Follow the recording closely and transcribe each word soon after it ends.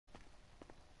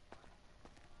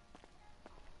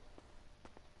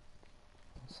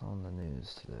What's on the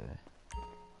news today?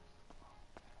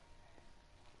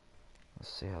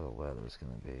 Let's see how the weather's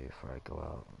gonna be before I go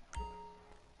out.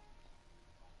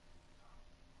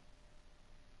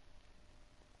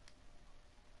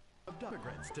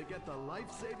 Immigrants to get the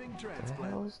life-saving transplant. What the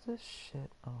hell is this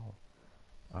shit? Oh.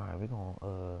 Alright, we're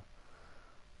gonna,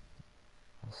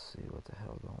 let's see what the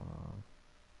hell going on.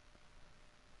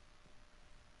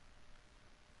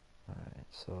 Alright,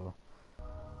 so.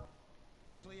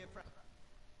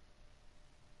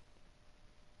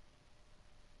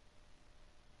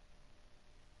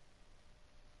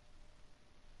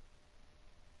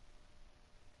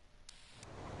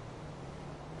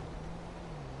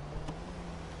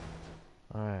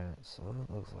 Alright, so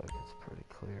it looks like it's pretty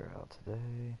clear out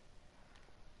today.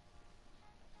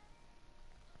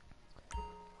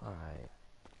 Alright.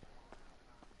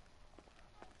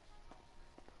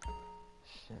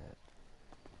 Shit.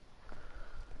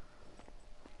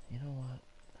 You know what?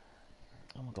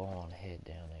 I'm gonna go on head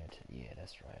down there to, yeah,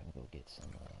 that's right, I'm gonna go get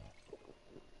some,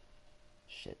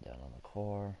 shit done on the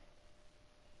car.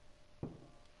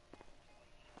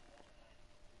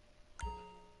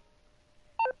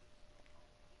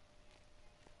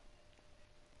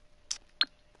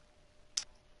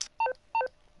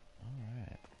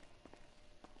 Alright.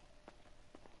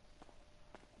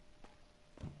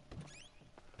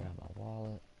 Grab my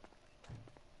wallet.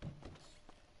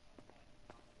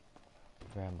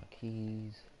 Grab my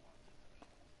keys.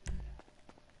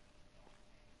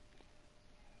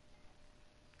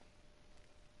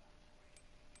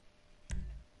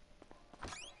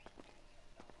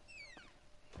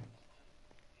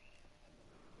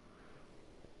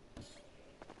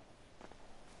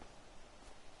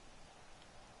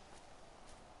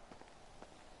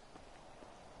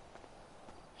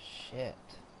 Shit.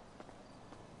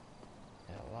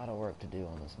 Got a lot of work to do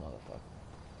on this motherfucker.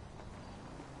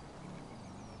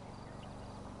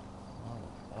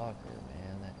 Motherfucker,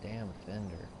 man. That damn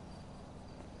fender.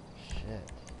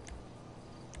 Shit.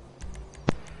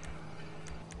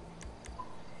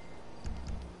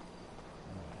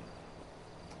 Alright.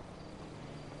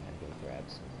 Gotta go grab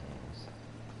some things.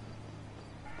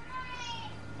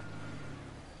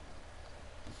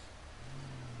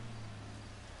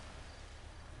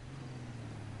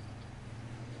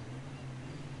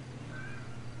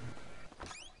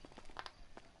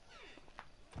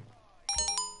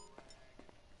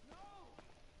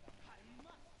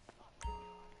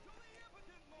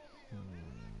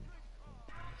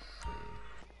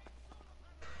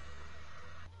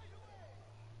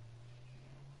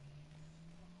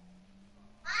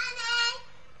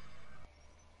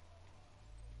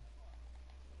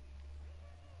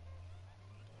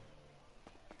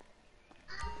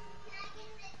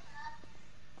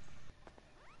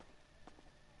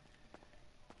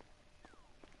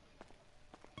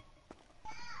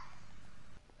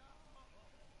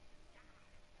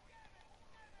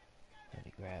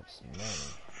 Grab some money.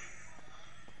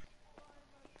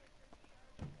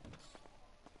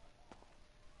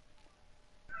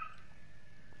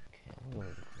 Okay, I'm going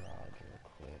to the garage real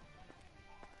quick.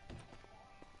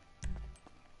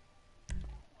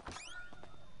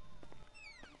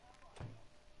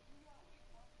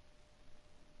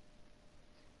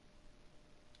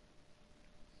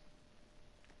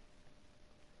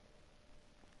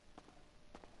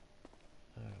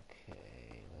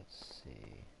 Okay, let's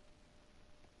see.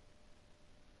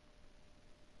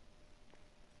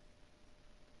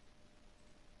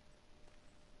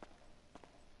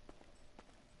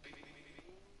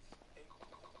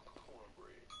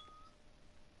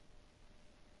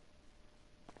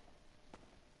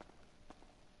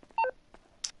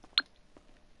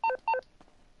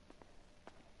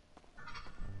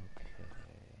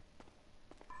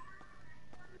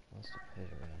 Must have put it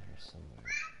around here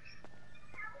somewhere.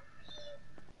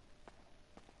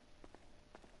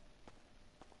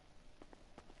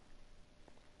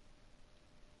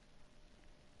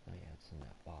 Oh yeah, it's in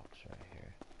that box right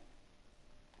here.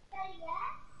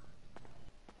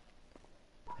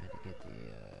 I had to get the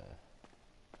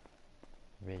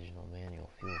original manual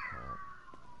fuel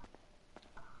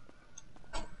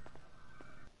pump.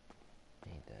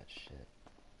 Need that shit.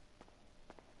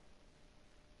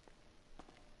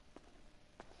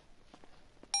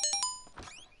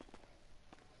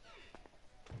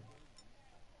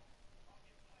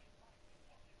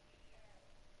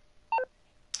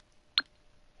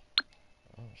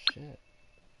 Oh shit.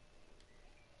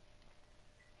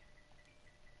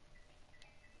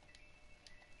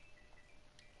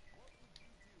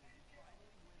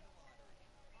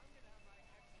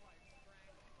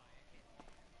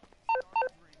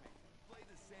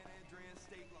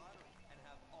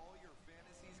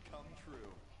 come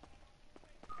true.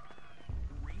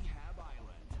 Rehab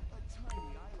Island, a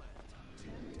tiny island.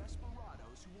 10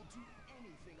 desperados who will do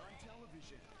anything on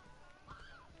television.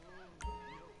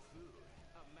 No food,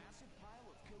 a massive pile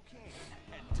of cocaine,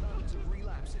 and tons of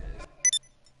relapses.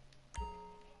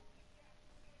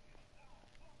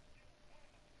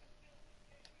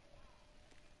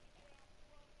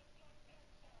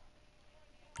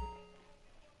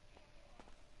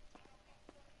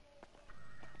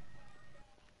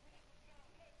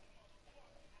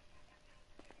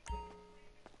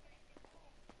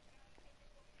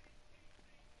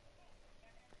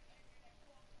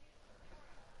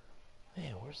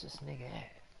 Man, where's this nigga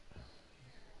at?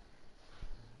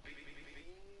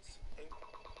 Beans and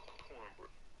cornbread.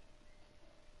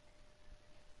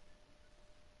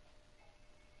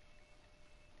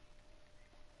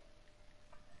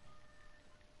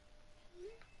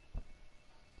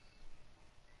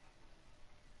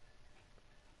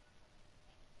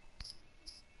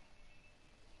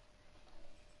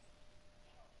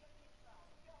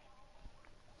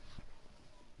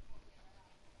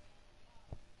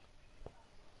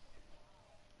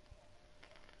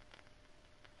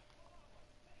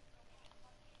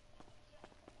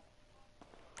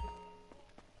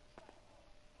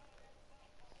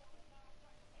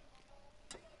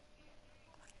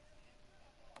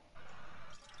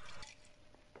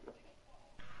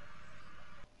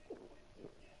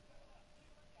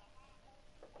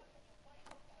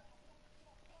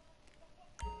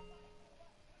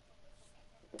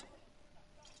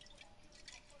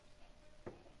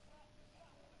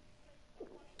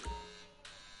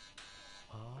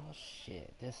 Oh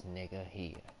shit, this nigga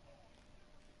here.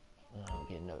 I'll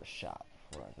get another shot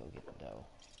before I go get the dough.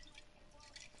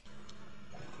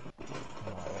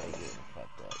 I'm already getting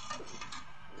fucked up.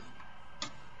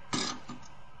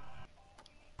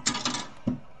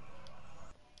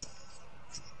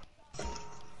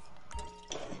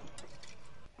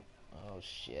 Oh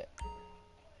shit.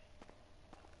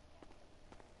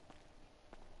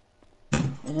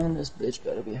 Man, this bitch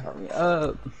better be hurry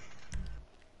up.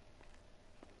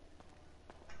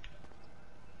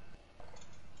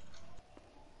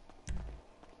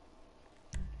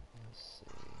 Let's see.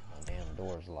 My damn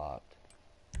door's locked.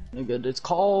 Nigga, it's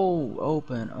cold.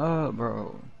 Open up,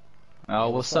 bro. Oh,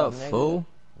 Hey, what's up, nigga? fool?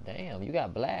 Damn, you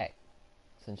got black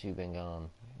since you've been gone.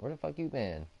 Where the fuck you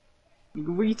been?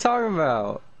 What you talking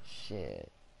about?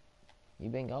 Shit. You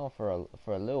been gone for a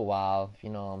little while, if you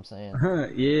know what I'm saying.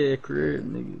 Yeah,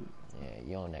 crib, nigga. Yeah,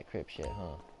 you on that crip shit,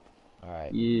 huh?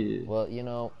 Alright. Yeah. Well, you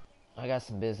know, I got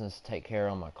some business to take care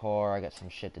of on my car. I got some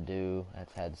shit to do.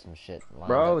 I've had some shit lined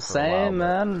Bro, up for a while, same,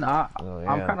 man. Oh,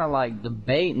 I'm yeah. kind of like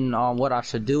debating on what I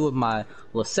should do with my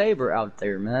LeSabre out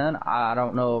there, man. I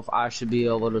don't know if I should be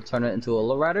able to turn it into a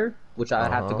lowrider, which I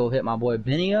have to go hit my boy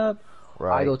Benny up.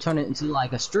 Right. I go turn it into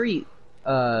like a street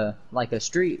drag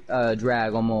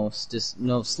almost, just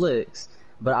no slicks.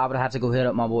 But I would have to go hit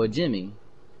up my boy Jimmy.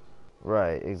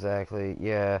 Right, exactly.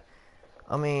 Yeah.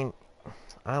 I mean,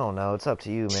 I don't know. It's up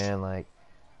to you, man. Like,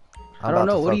 I I'm don't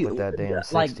about know. to What do fuck you with that damn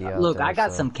like? 60 out Look, there, I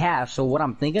got so. some cash, so what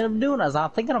I'm thinking of doing is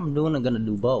I'm gonna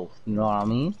do both. You know what I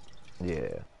mean?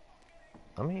 Yeah.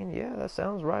 I mean, yeah, that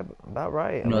sounds right. About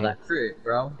right. You I know mean, that trick,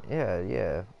 bro.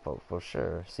 yeah, for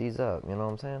sure. Seize up, you know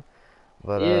what I'm saying?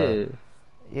 But Yeah.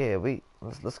 yeah,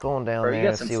 let's go on down Bro, you there got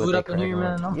and some see what food they up in crack here, on.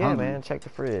 man? I'm Yeah, hungry. man, check the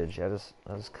fridge. I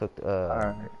just cooked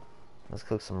Alright. let's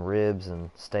cook some ribs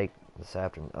and steak this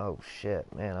afternoon. Oh shit,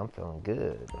 man, I'm feeling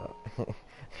good.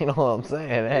 You know what I'm saying?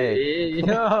 Hey.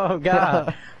 Oh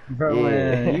God, bro,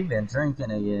 man, Yeah. you've been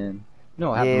drinking again. You know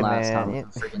what happened Yeah, last time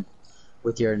man.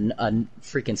 with Yeah, your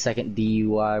freaking second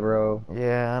DUI, bro?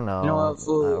 yeah, I You know know. what, I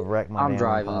fool? wrecked my I'm damn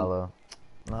driving. Impala.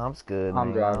 No, I'm good, I'm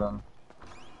nigga. driving.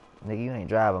 Nigga, you ain't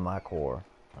driving my core.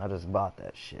 I just bought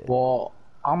that shit. Well,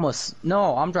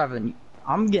 no, I'm driving.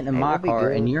 I'm getting in Hey, my we'll be car,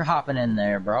 and good. you're hopping in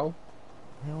there, bro.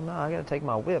 Hell no, I gotta take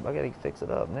my whip. I gotta fix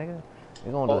it up, nigga.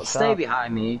 We going to Well, the stay shop.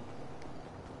 behind me.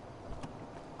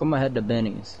 Come ahead to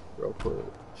Benny's real quick.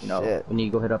 You know, Shit. we need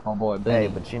to go hit up my boy Benny.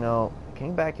 Hey, but you know, can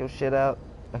you back your shit out?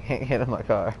 I can't get in my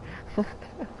car.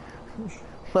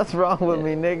 What's wrong with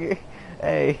me, nigga?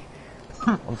 Hey,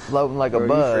 I'm floating like a Bro,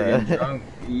 you freaking bud. drunk.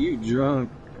 You drunk,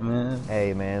 man.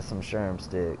 Hey, man, some Sherm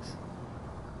sticks.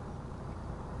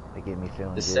 They get me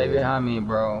feeling Just stay good. behind me,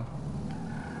 bro.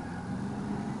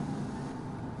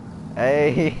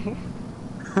 Hey.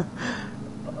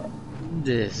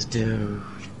 This dude.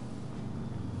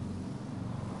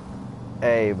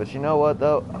 Hey, but you know what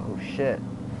though? Oh shit.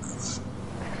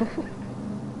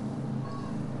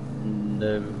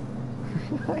 No.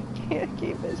 I can't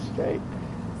keep it straight.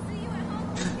 See you at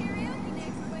home for karaoke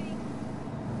next week.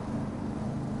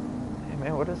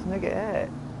 man, where this nigga at?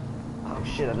 Oh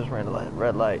shit, I just ran the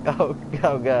red light. Oh,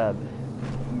 oh god. Shit,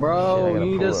 I Bro, gotta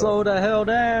you need pull to up. slow the hell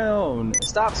down.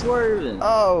 Stop swerving.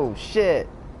 Oh shit.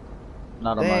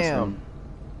 Not on my Damn. screen.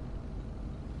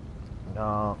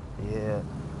 No, yeah.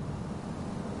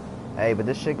 Hey, but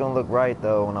this shit gonna look right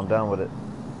though when I'm done with it.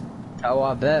 Oh,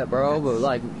 I bet, bro. But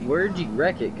like, where'd you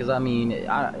wreck it? Cause I mean,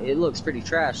 it looks pretty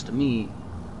trash to me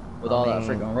with all that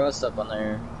freaking rust up on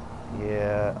there.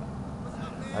 Yeah,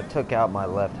 I took out my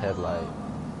left headlight.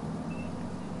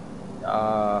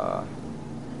 I'm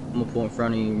gonna pull in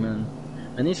front of you, man.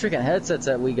 And these freaking headsets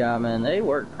that we got, man, they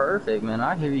work perfect, man.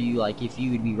 I hear you like if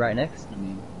you would be right next to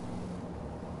me.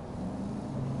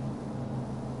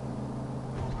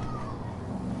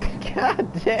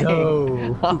 God dang,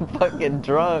 No. I'm fucking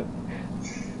drunk.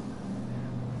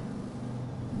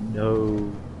 No.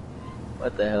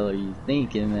 What the hell are you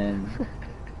thinking, man?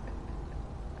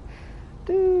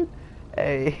 Dude,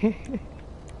 hey.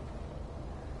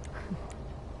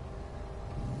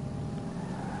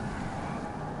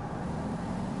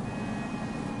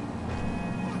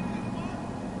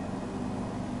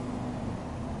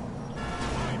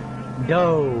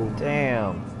 Go.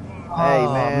 Damn. Oh, Hey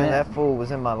man, that fool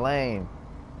was in my lane.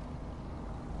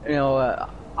 You know what?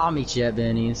 I'll meet you at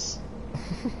Benny's.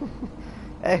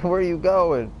 Hey, where you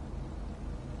going?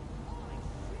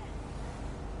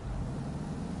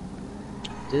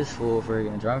 This fool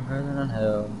freaking drunker than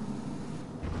hell.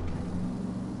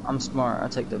 I'm smart. I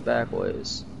take the back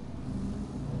ways.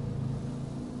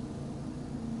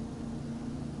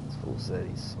 This fool said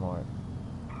he's smart.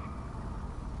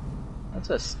 That's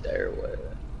a stairway.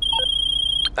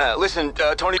 Listen,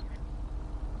 Tony.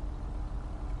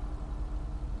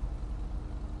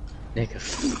 Nigga.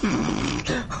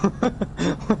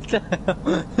 What the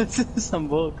hell? This is some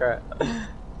bullcrap.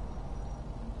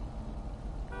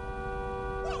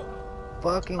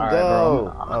 Fucking Alright,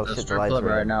 go. bro. I'm Oh at the shit, the strip lights club were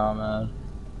right red. now, man.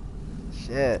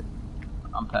 Shit.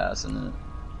 I'm passing it.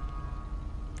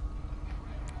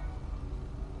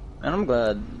 And I'm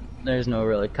glad there's no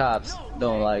really cops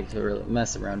don't like to really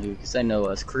mess around here because they know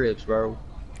us Crips, bro.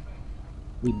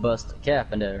 We bust a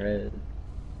cap in their head.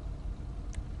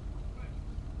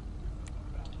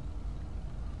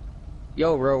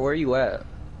 Yo, bro, where you at?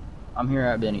 I'm here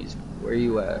at Benny's. Where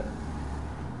you at?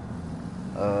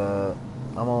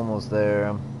 I'm almost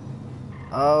there.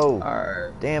 Oh,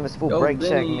 Alright. damn, this fool Yo, brake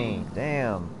checked Benny. me.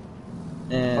 Damn.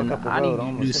 And Fuck up the I road, need I you to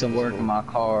almost do hit some this work fool. on my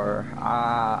car.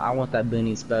 I want that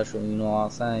Benny special, you know what I'm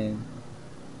saying?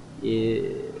 Yeah.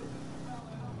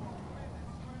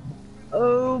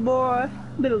 Oh boy,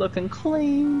 been looking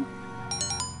clean.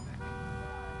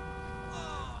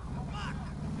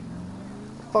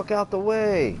 Fuck out the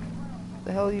way.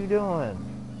 The hell are you doing?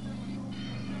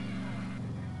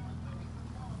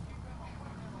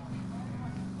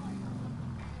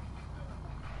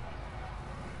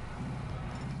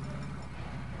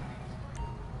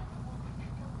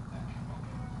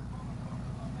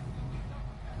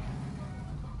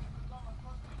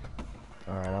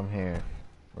 Alright, I'm here.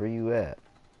 Where you at?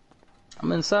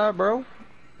 I'm inside, bro.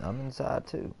 I'm inside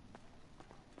too.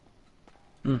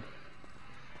 You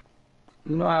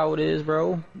know how it is,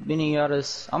 bro. Benny got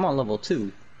us. I'm on level 2.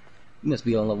 You must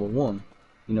be on level 1.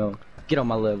 You know, get on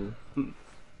my level.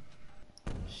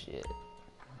 Shit.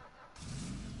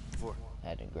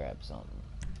 Had to grab something.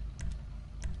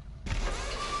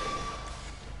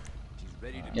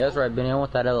 Yeah, that's right, Benny. I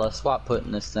want that LS swap put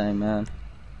in this thing, man.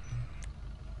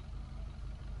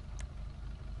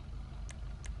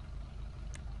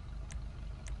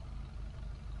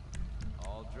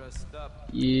 All dressed up.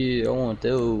 Yeah, I want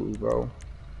those, bro.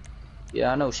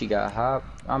 Yeah, I know she got hype.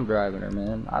 I'm driving her,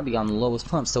 man. I be on the lowest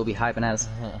pump, still be hyping as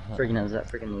freaking as that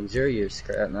freaking luxurious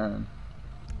crap, man.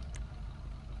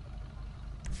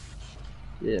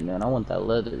 Yeah, man, I want that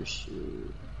leather shit.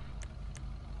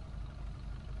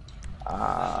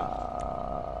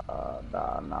 Nah.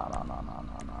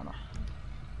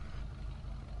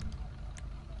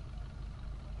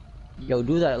 Yo,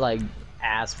 do that like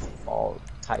asphalt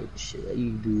type shit that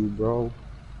you do, bro.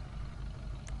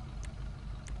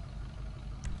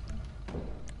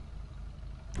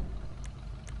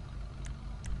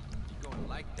 You going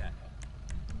like that?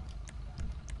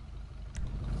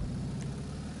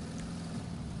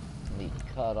 Need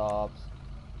cutoffs.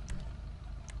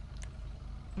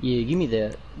 Yeah, give me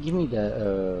that,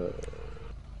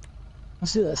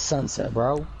 let's do that sunset,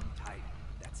 bro. Tight.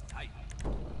 That's tight.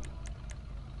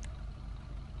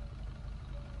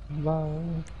 Ball,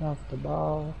 off the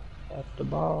ball, off the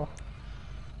ball.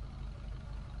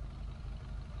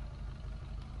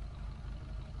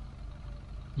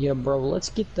 Yeah, bro, let's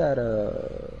get that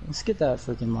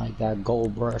freaking like that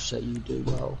gold brush that you do,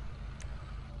 bro.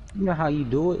 You know how you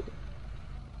do it?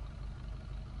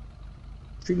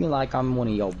 Treat me like I'm one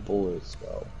of your boys,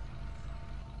 bro.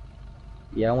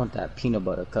 Yeah, I want that peanut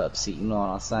butter cup seat, you know what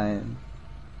I'm saying?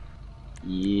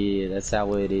 Yeah, that's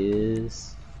how it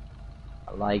is.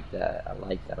 I like that. I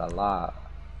like that a lot.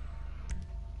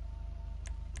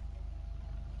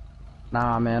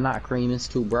 Nah, man, not cream. It's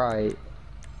too bright.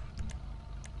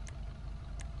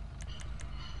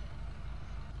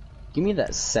 Give me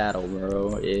that saddle,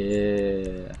 bro.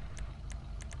 Yeah.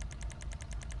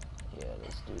 Yeah,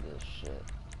 let's do this shit.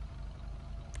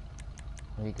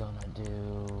 What we gonna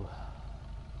do?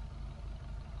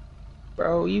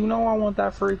 Bro, you know I want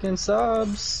that freaking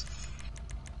subs.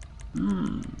 Let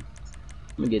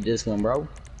me get this one, bro.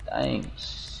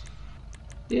 Thanks.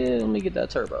 Yeah, let me get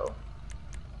that turbo.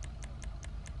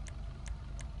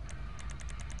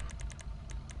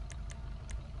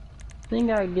 Think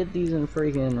I can get these in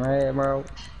freaking red, bro.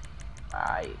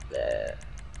 I bet.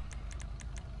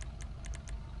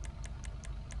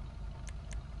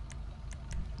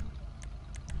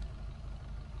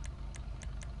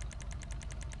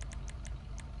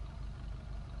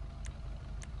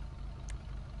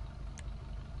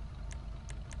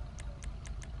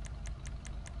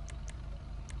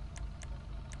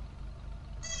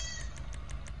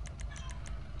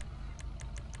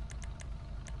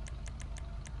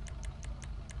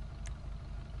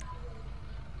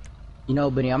 You know,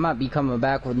 Benny, I might be coming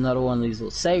back with another one of these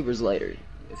little sabers later,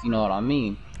 if you know what I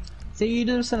mean. See, you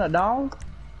do this in a dog?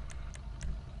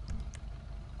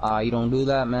 Ah, you don't do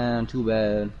that, man. Too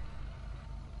bad.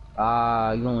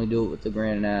 Ah, you only do it with the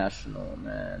Grand National,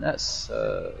 man. That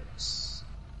sucks.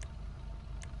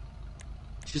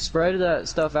 Just spread that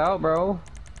stuff out, bro.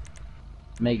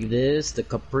 Make this the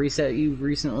caprice that you've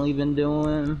recently been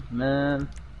doing, man.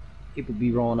 People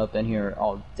be rolling up in here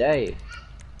all day.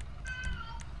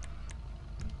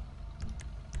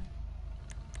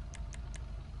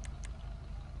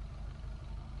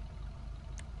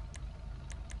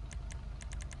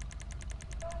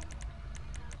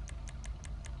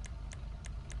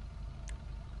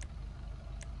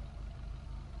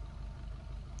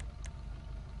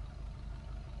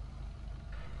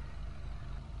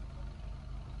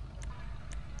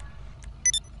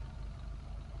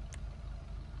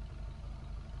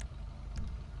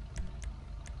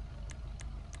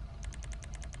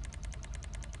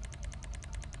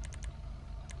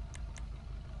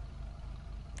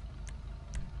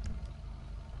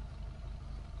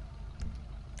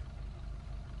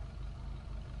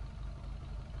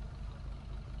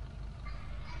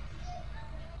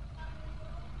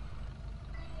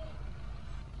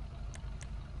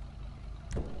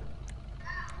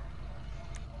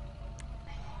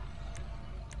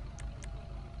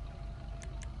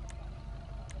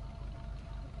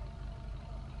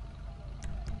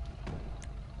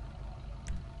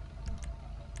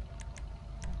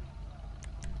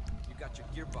 You got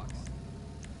your gearbox.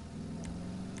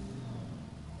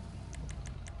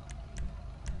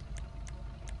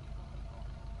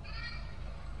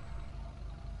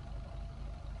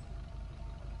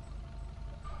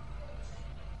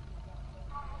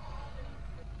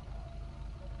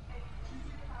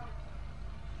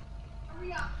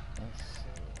 Let's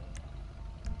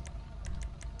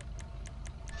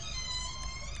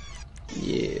see.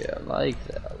 Yeah, I like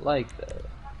that. I like that.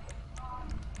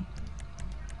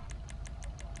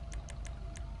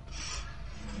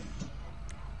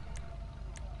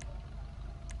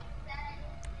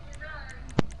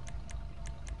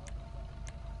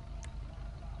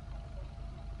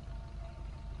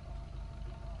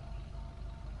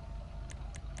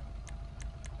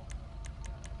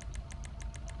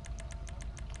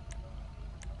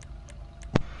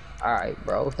 Alright,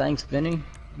 bro. Thanks, Benny.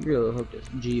 You really hooked this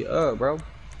G up, bro.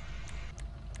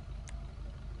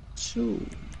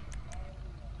 Shoot.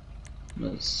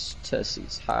 Let's test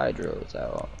these hydros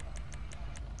out.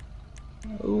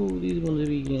 Ooh, these ones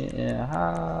be getting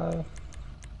high.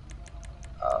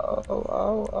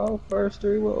 First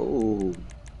three. Ooh,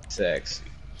 sexy.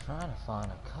 Trying to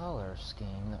find a color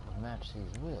scheme that would match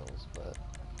these wheels, but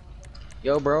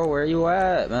Yo, bro, where you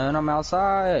at, man? I'm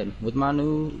outside with my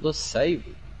new little Saber.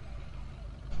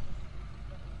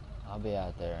 I'll be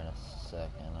out there in a second.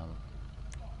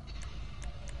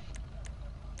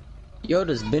 Yo,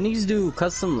 does Benny's do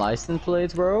custom license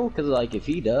plates, bro? Cause like if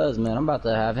he does, man, I'm about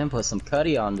to have him put some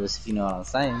cutty on this, if you know what I'm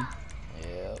saying.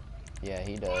 Yep. Yeah,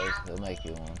 he does. He'll make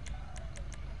you one.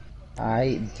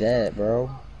 I bet, bro.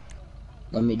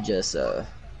 Let me just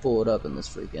pull it up in this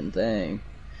freaking thing.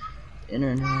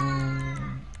 Internet.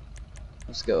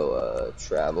 Let's go,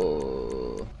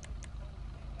 travel.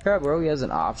 Crap, bro, he has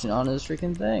an option on this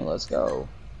freaking thing. Let's go.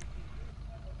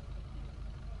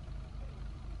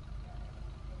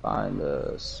 Find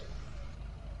us.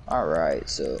 Alright,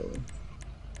 so.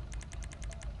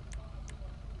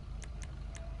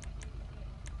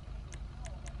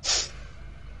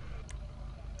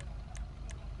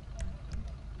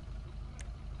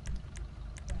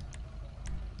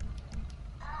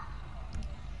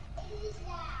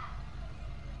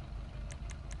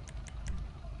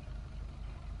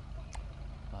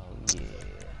 Oh yeah.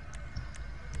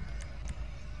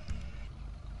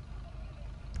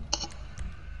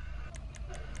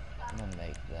 I'm gonna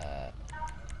make that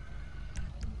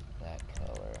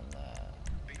color and that.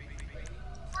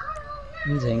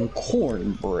 Using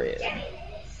cornbread.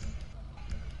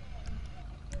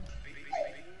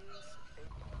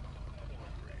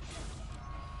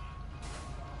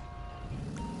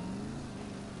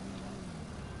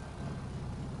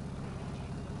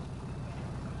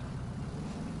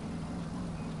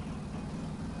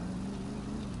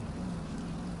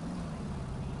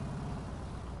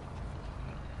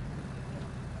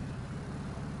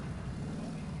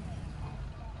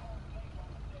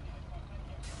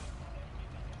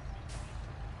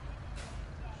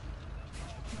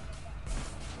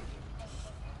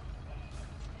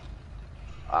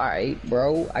 Alright,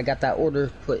 bro, I got that order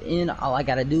put in. All I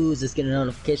gotta do is just get a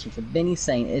notification from Benny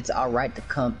saying it's alright to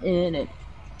come in, and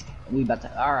we about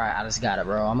to. Alright, I just got it,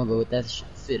 bro. I'm gonna go with that shit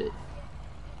fitted.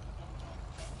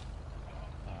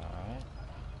 Alright.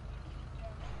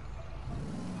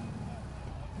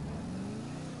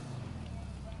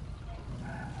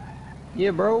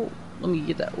 Yeah, bro, let me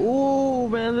get that. Ooh,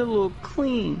 man, they're a little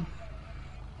clean.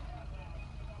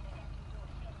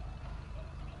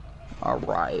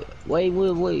 Alright, wait,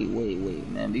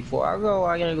 man. Before I go,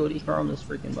 I gotta go dechrome this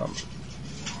freaking bumper.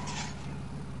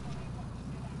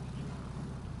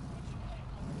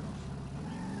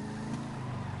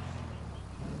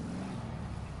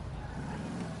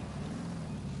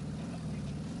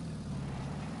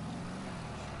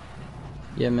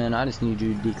 Yeah, man, I just need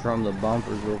you to dechrome the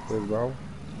bumpers real quick, bro.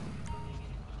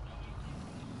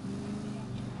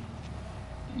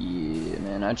 Yeah,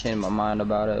 man, I changed my mind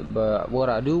about it, but what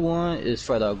I do want is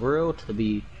for the grill to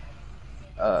be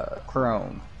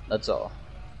chrome. That's all.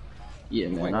 Yeah,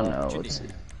 man, I know.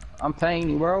 I'm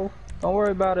paying you, bro. Don't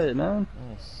worry about it, man.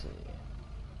 Let's see.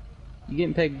 You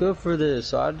getting paid good for this,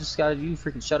 so I just gotta you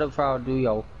freaking shut up before I do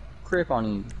your crip on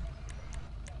you.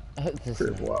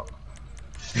 Crip wow.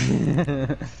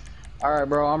 Alright,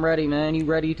 bro, I'm ready, man. You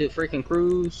ready to freaking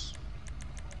cruise?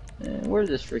 Man, where's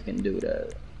this freaking dude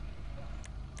at?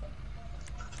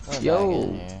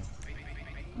 Yo,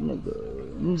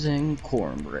 nigga, and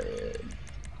cornbread.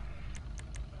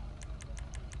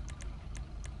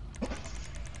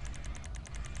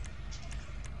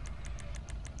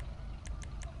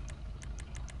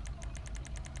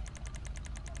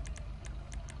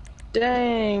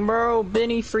 Dang, bro,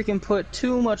 Benny freaking put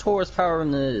too much horsepower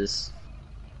in this.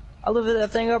 I lifted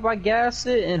that thing up, I gassed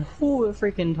it, and whoo, it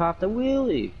freaking topped the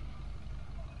wheelie.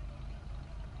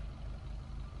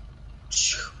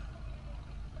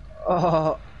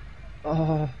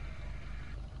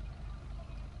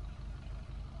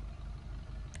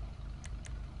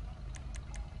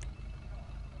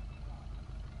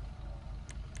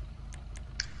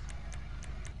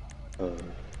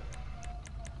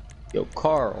 Yo,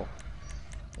 Carl.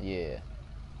 Yeah.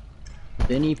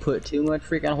 Benny put too much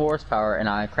freaking horsepower and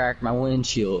I cracked my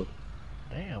windshield.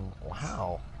 Damn,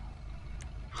 wow.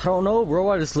 I don't know,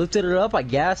 bro. I just lifted it up, I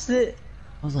gassed it.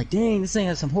 I was like, dang, this thing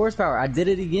has some horsepower. I did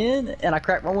it again and I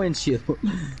cracked my windshield.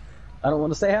 I don't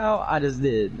want to say how, I just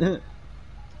did.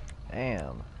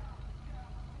 Damn.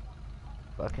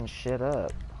 Fucking shit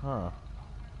up, huh?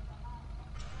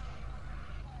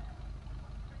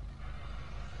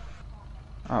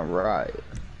 Alright.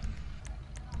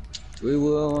 We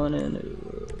will on in.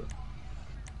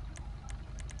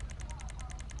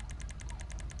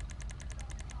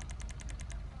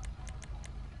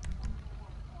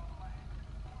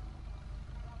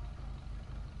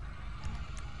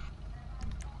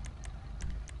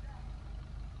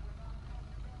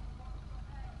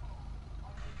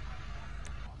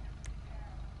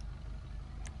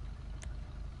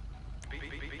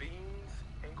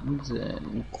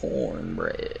 And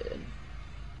cornbread.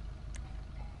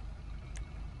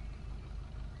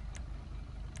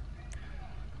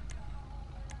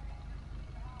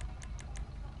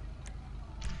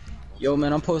 Yo,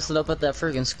 man, I'm posted up at that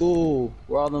freaking school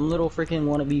where all them little freaking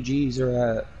wannabe G's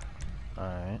are at.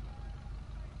 Alright.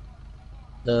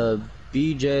 The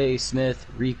BJ Smith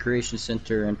Recreation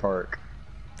Center and Park.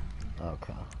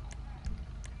 Okay.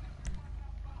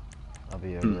 I'll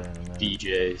be over there in a minute.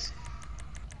 DJs.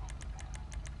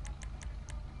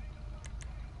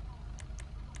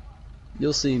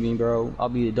 You'll see me, bro. I'll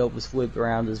be the dopest whip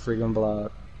around this freaking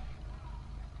block.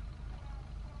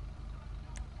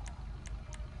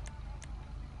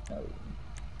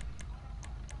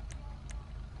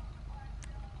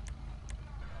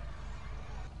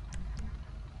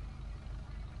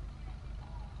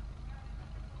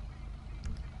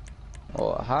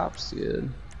 Oh, a hop's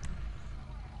good.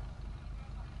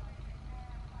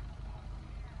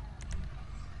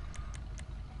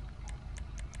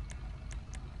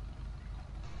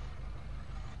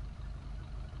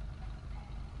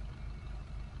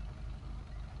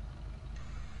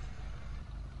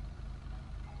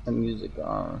 The music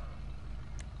on.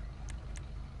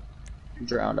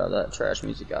 Drowned out that trash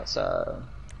music outside.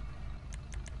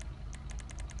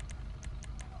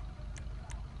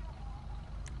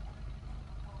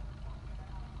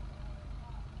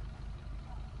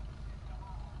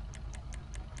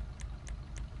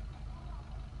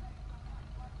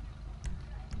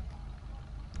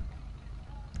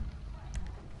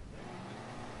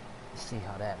 Let's see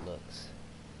how that looks.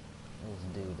 Let's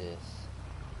do this.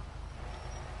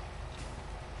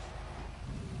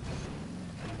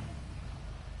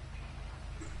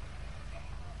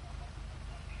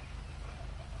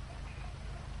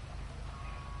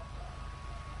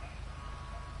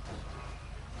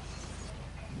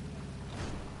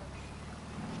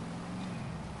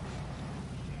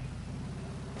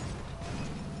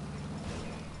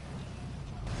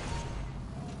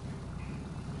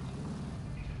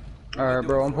 Alright,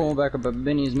 bro, I'm pulling back up at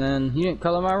Benny's, man. He didn't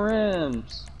color my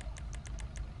rims.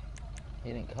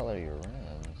 He didn't color your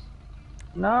rims.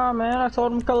 Nah, man, I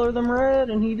told him to color them red,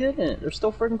 and he didn't. They're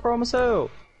still freaking chrome as hell.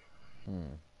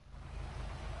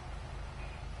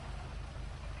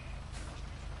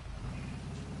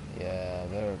 Yeah,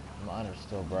 mine are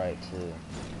still bright too.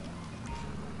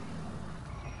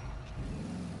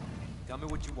 Tell me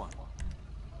what you want.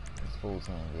 This fool's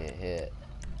gonna get hit.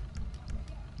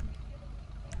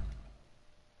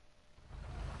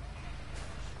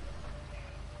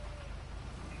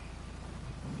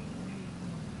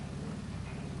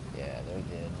 Yeah, they're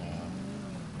good now.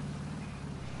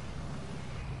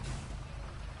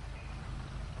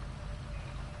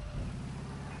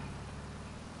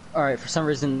 Alright, for some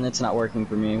reason it's not working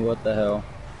for me. What the hell?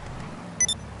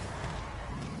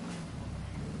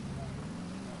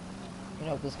 You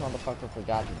know what this motherfucker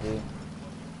forgot to do?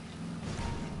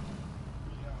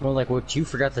 Well, like what you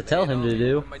forgot to tell him to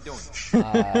do. What am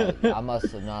I doing? I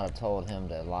must have not have told him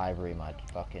to library my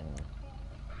fucking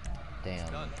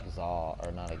damn exhaust,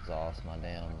 or not exhaust, my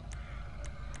damn,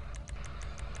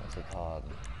 what's it called,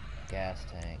 gas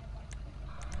tank.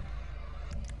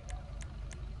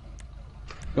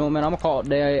 You know, man, I'm gonna call it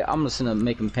day. I'm just gonna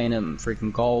make him paint him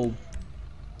freaking gold.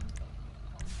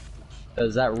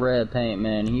 Cause that red paint,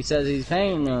 man, he says he's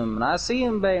painting them, and I see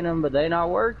him painting them, but they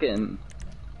not working.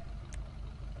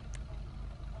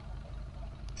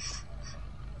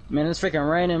 Man, it's freaking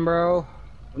raining, bro.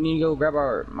 We need to go grab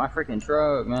my freaking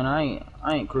truck, man. I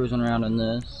ain't cruising around in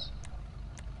this.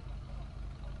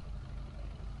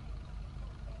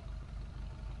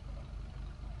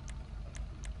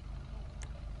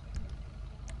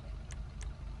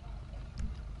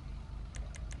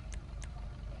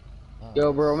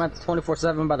 Yo, bro, I'm at the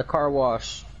 24/7 by the car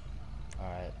wash.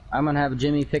 Alright. I'm gonna have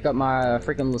Jimmy pick up my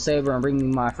freaking LeSabre and bring me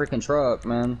my freaking truck,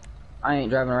 man. I ain't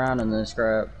driving around in this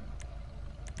crap.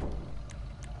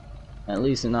 At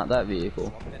least not that vehicle.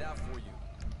 Swap it out for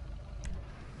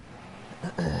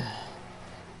you.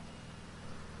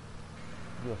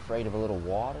 You afraid of a little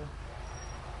water?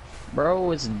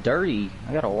 Bro, it's dirty.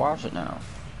 I gotta wash it now.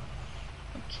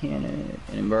 I can't.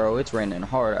 And bro, it's raining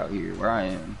hard out here where I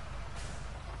am.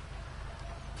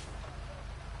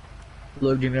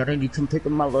 Look, Jimmy, I need you to come pick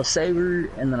up my LeSabre,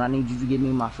 and then I need you to give me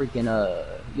my freaking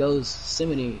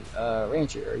Yosemite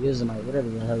Rancher or Yosemite, whatever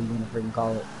the hell you wanna freaking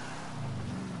call it.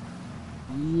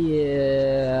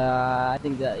 Yeah, I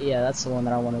think that, yeah, that's the one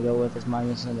that I want to go with, is my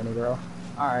Yosemite, bro.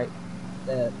 Alright.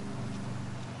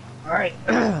 Alright.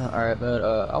 Alright,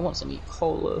 but I want some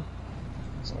E-Cola,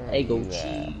 some Eggo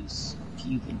cheese,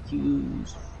 Cuban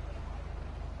Q's,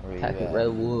 packet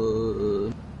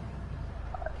Redwood.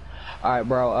 Alright,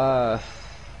 bro,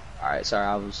 alright, sorry,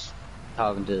 I was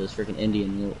talking to this freaking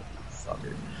Indian little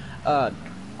fucker.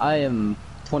 I am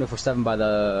 24/7 by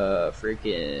the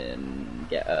freaking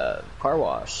car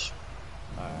wash.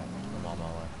 Alright, I'm on my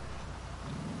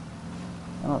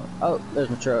way. Oh, there's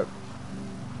my truck.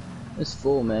 This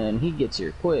fool, man, he gets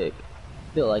here quick.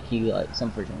 I feel like he like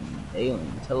some freaking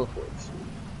alien teleports.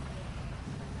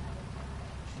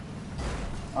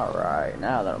 Alright,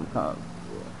 now that I'm comfortable.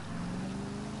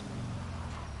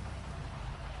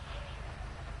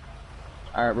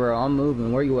 Alright, bro, I'm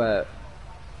moving. Where you at?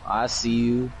 I see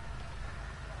you.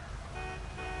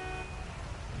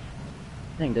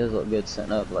 I think those look good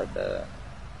setting up like that.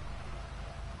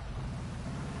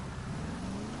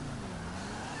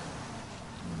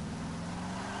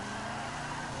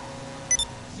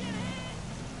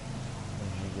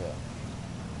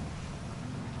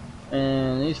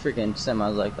 And these freaking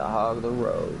semis like to hog the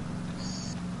road.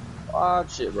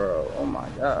 Watch it, bro. Oh my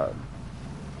god.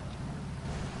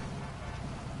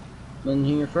 In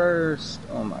here first.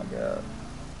 Oh my god.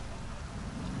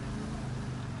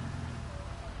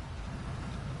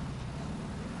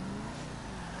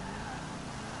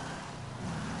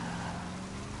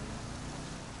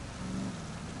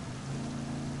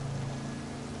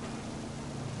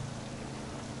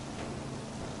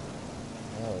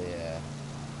 Hell yeah.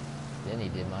 Then he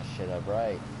did my shit up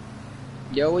right.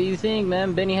 Yo, what do you think,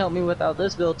 man? Benny helped me without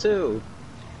this build too.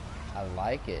 I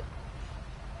like it.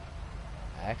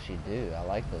 I actually do. I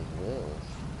like those wheels.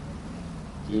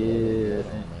 Yeah.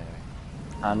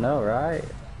 I know, right?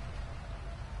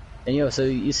 And yo, so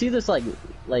you see this like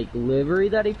livery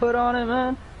that he put on it,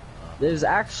 man? There's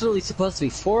actually supposed to be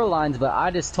 4 lines, but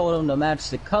I just told him to match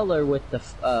the color with the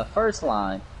first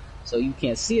line, so you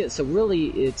can't see it. So really,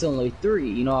 it's only 3.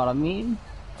 You know what I mean?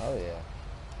 Oh yeah.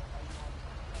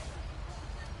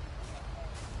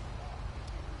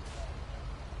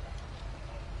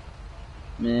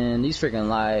 Man, these freaking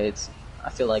lights, I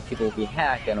feel like people will be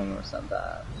hacking them or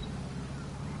sometimes.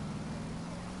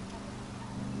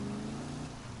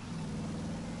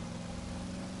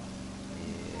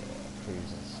 Yeah,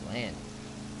 cruising slant.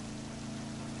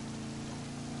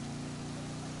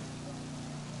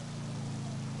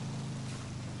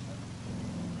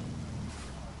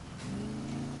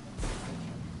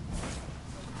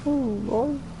 Oh,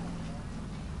 boy.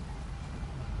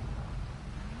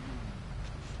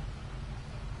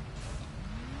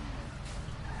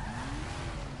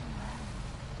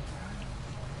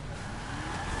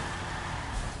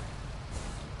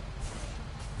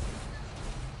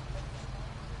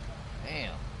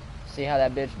 Damn. See how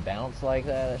that bitch bounced like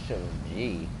that? That shit was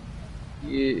G.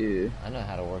 Yeah. I know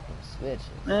how to work them switches.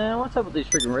 Man, what's up with these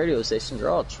freaking radio stations? They're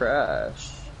all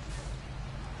trash.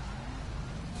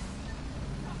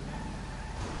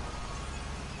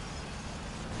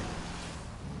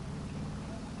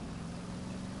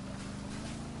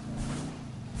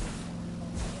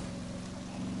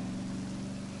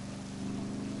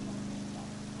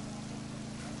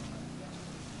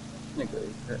 Nigga,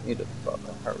 you need to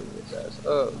fucking hurry his ass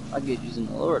up. I get using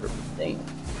the lowrider, but damn.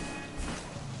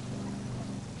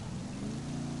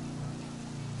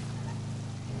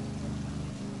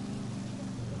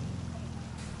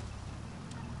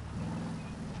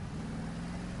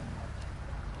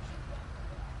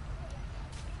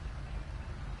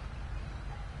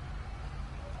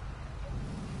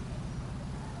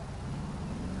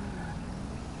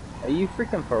 Are you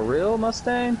freaking for real,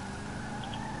 Mustang?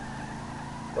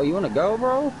 Oh, you wanna go,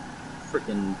 bro?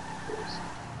 Freaking.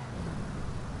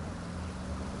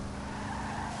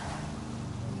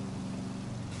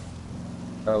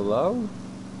 Hello?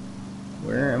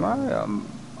 Where am I? I'm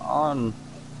on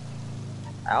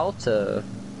Alta.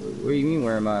 What do you mean,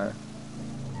 where am I?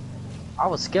 I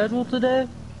was scheduled today?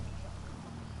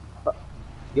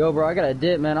 Yo, bro, I got a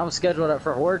dip, man. I was scheduled up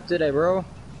for work today, bro.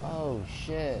 Oh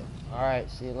shit. Alright,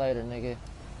 see you later, nigga.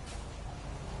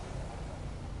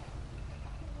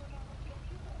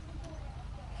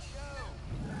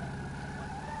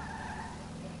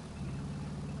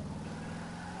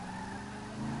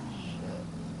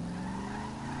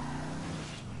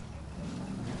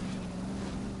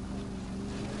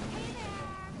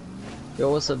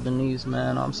 Yo, what's up, Denise,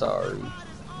 man? I'm sorry.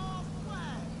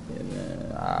 Yeah,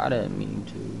 man, I didn't mean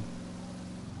to.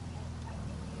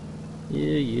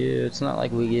 Yeah, it's not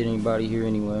like we get anybody here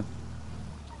anyway.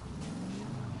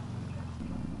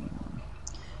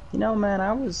 You know, man,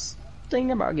 I was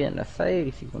thinking about getting a fade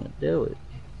if you want to do it.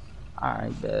 I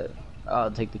bet. I'll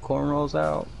take the cornrows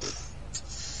out.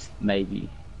 Maybe.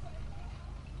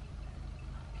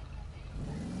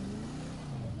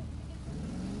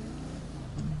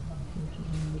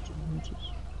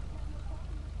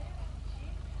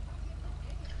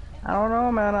 I don't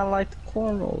know, man. I like the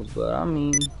cornrows, but I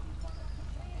mean,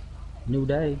 new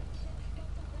day.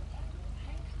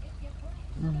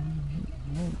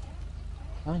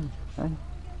 Fine.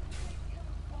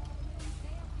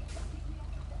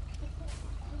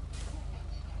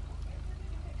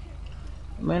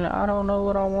 Man, I don't know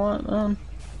what I want,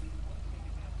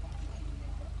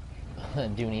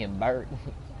 Dooney and Bert.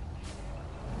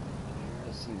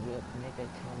 See what nigga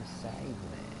come save me.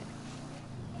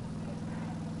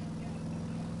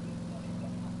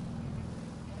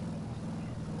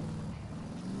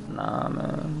 Nah,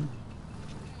 man.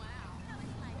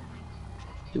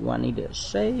 Do I need to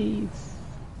shave?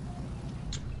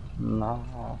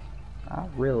 No, not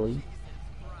really.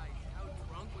 How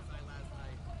drunk was I last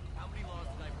night? How many laws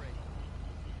did I break?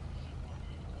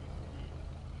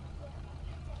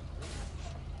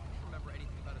 I don't remember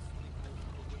anything about a swimming pool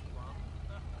full of whipped rum.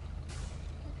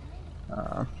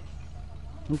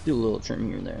 Let's do a little trim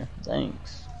here and there.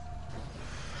 Thanks.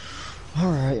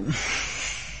 Alright.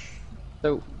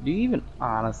 So, do you even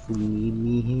honestly need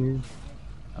me here?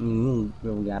 I mean, you don't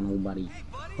really got nobody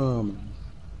coming.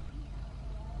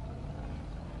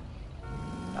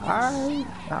 Alright,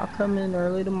 I'll come in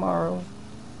early tomorrow.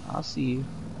 I'll see you.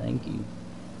 Thank you.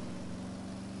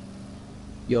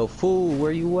 Yo, fool,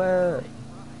 where you at?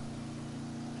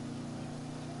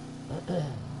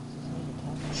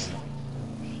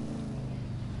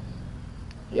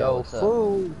 Yo, what's up?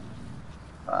 fool.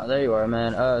 There you are,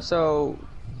 man. So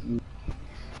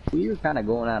we were kind of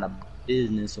going out of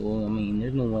business, so I mean,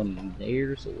 there's no one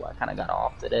there, so I kind of got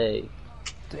off today.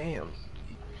 Damn.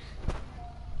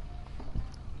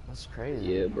 That's crazy.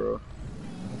 Yeah, bro.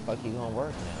 When the fuck you gonna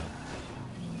work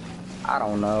now? I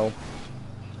don't know.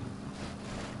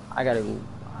 I gotta go.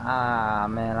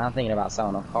 Man, I'm thinking about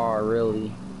selling a car,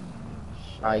 really.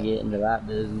 Try to get into that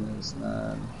business,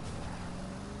 man.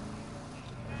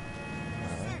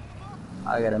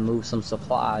 I gotta move some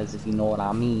supplies, if you know what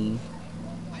I mean.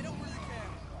 I don't really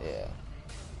care. Yeah.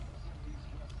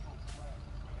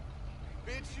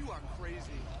 Bitch, you are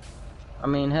crazy. I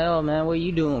mean, hell, man, what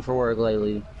you doing for work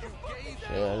lately?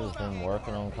 Shit, I just been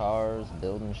working on cars,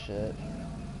 building shit.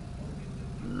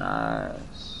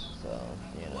 Nice. So,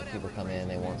 you know, people come in,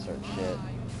 they want certain shit.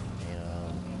 You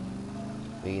know,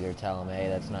 we either tell them, hey,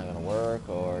 that's not gonna work,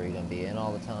 or you're gonna be in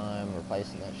all the time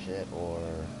replacing that shit, or,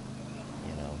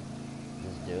 you know,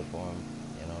 just do it for them.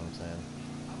 You know what I'm saying?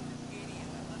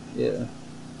 Yeah.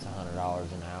 It's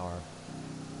 $100 an hour.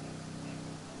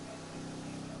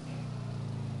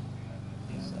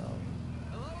 So,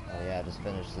 oh yeah, I just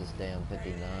finished this damn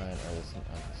 59, or this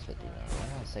 59. Why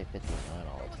do I say 59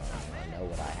 all the time when I know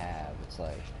what I have? It's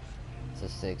like, it's a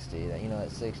 60. You know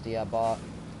that 60 I bought?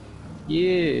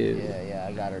 Yeah. Yeah,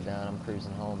 I got her done. I'm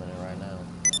cruising home in it right now.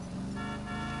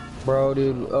 Bro,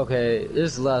 dude, okay, this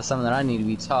is the last time that I need to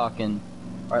be talking,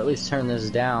 or at least turn this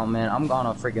down, man. I'm on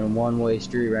a freaking one-way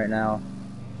street right now.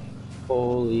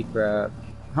 Holy crap.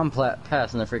 I'm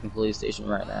passing the freaking police station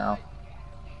right now.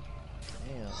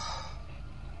 Damn.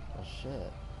 Oh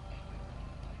shit.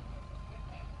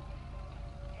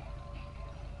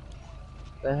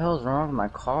 What the hell's wrong with my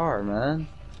car, man?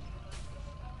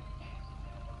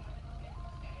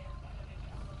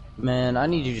 Man, I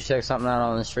need you to check something out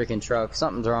on this freaking truck.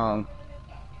 Something's wrong.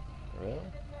 Really?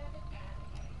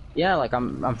 Yeah, like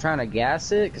I'm trying to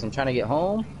gas it because I'm trying to get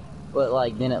home, but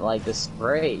like then it like just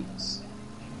breaks.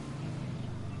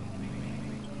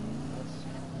 That's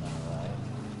not right.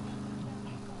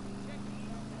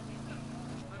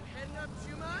 I'm heading up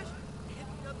too much.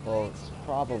 Hitting up Well, it's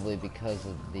probably because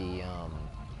of the,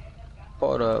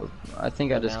 Hold up, I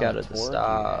think I just got amount it of to torque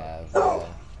stop. you have.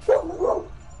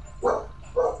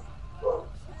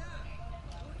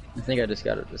 I think I just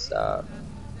got it to stop.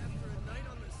 after a night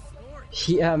on the snort.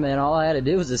 Yeah, man, all I had to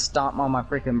do was just stomp on my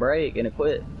freaking brake and it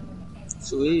quit.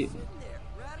 Sweet. Sitting there,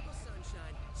 radical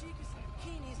sunshine, chicas in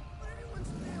bikinis, but everyone's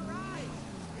for their rides.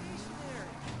 Stationary.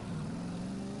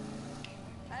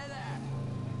 Hey there.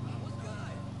 What's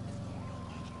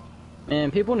good?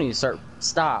 Man, people need to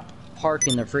stop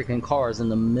parking their freaking cars in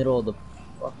the middle of the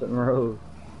fucking road.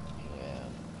 Yeah.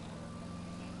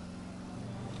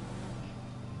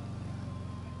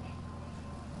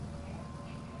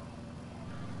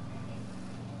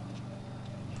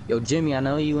 Yo, Jimmy, I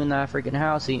know you in that freaking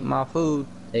house eating my food.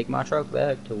 Take my truck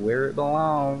back to where it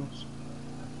belongs.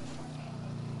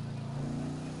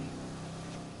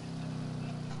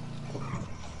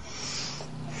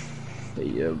 But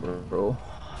yeah, bro.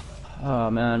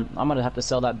 Oh man, I'm gonna have to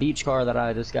sell that beach car that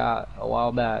I just got a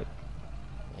while back.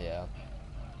 Yeah.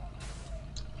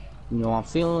 You know, I'm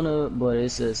feeling it, but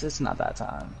it's not that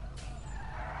time.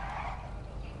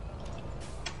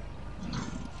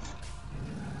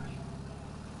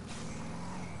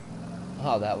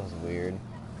 Oh, that was weird.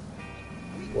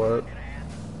 What?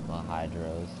 My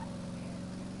hydros.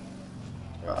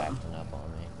 They're acting up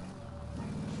on me.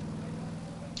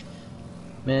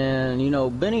 Man, you know,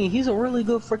 Benny, he's a really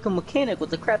good freaking mechanic with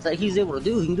the crap that he's able to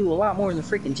do. He can do a lot more than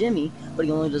freaking Jimmy, but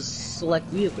he only does select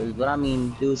vehicles. But I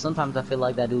mean, dude, sometimes I feel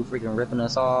like that dude freaking ripping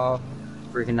us off.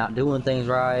 freaking not doing things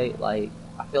right. Like,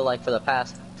 I feel like for the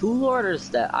past 2 orders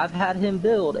that I've had him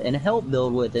build and help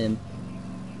build with him,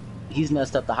 he's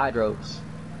messed up the hydros.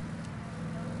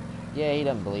 Yeah, he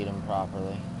doesn't bleed them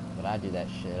properly, but I do that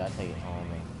shit. I take it home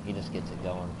and he just gets it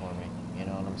going for me. You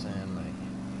know what I'm saying? Like,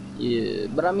 Yeah,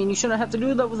 but I mean, you shouldn't have to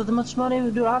do that with as much money,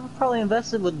 dude. I've probably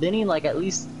invested with Benny like at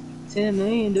least 10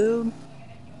 million, dude.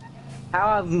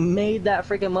 How I've made that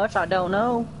freaking much, I don't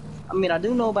know. I mean, I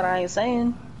do know, but I ain't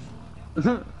saying.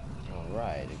 well,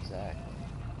 right, exactly.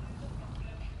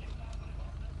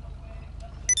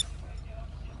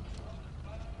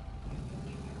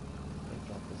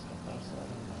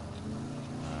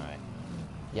 Alright.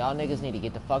 Y'all niggas need to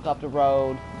get the fuck up the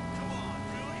road.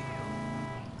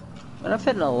 And I've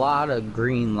hit a lot of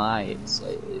green lights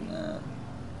lately, man.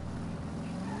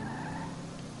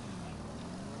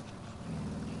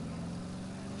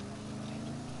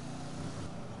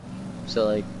 So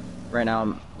like, right now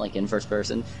I'm like in first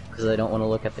person because I don't want to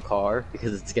look at the car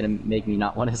because it's gonna make me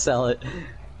not want to sell it.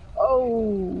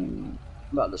 Oh,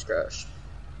 about this crash.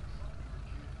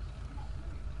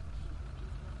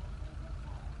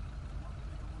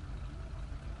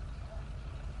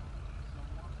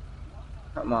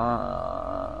 Come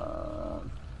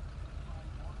on.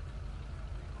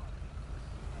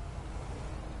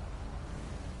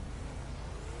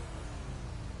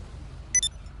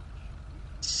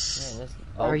 Man, this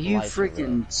Are you lights are red.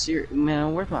 freaking serious?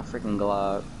 Man, where's my freaking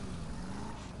Glock?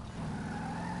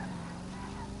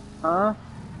 Huh?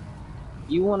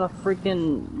 You wanna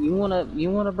freaking, you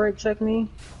wanna brake check me?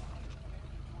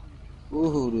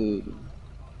 Ooh, dude.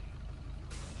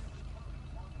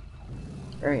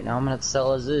 Alright, now I'm gonna have to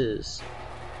sell as is.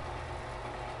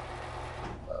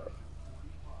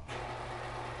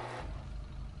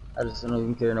 I just don't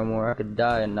even care no more. I could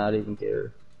die and not even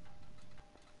care.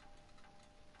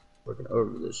 Working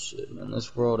over this shit, man.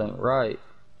 This world ain't right.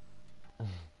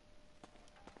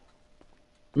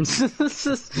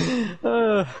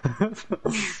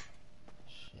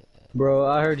 Bro,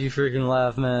 I heard you freaking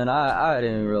laugh, man. I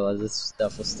didn't realize this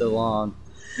stuff was still on.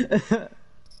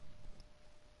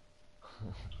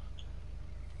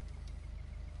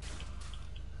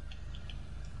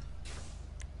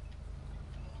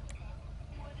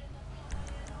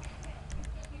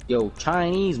 Yo,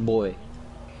 Chinese boy.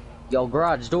 Yo,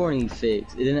 garage door needs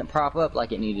fixed. It didn't prop up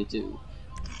like it needed to.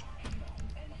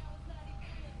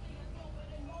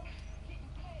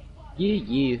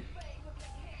 Yeah.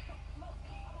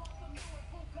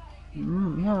 I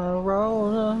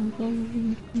roll, I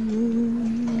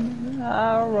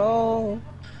roll,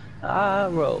 I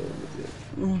roll,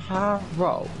 I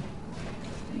roll,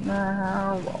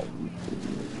 I roll.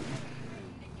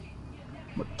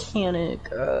 Mechanic,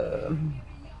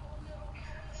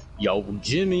 yo,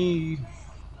 Jimmy.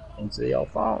 Answer your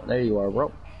phone. There you are,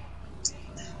 bro.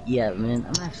 Yeah, man,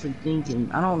 I'm actually thinking,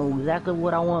 I don't know exactly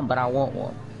what I want, but I want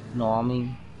one. You know what I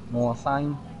mean? You know what I'm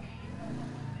saying?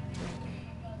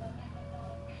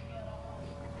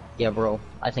 Yeah, bro,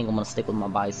 I think I'm gonna stick with my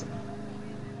bison.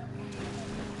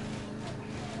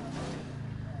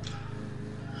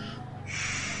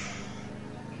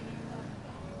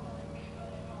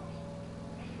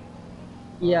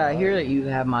 Yeah, I hear that you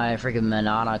have my freaking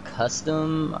Manana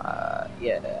custom.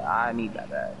 Yeah, I need that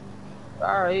back.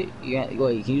 Alright,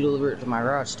 wait, can you deliver it to my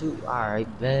garage too? Alright,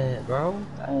 bet, bro.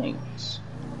 Thanks.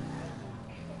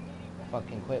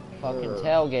 Fucking quit fucking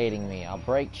tailgating me. I'll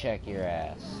brake check your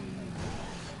ass.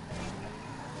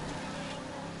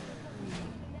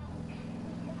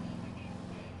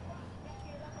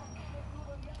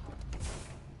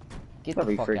 Get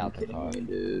the fuck out the car. Me,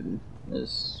 dude.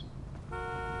 This.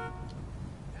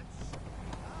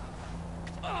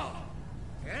 Oh,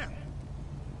 damn.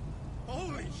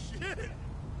 Holy shit.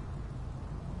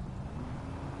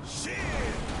 Shit.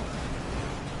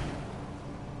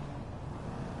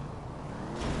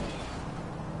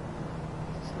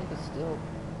 This nigga still.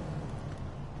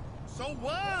 So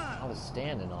what? I was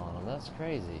standing on him. That's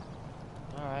crazy.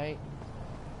 Alright.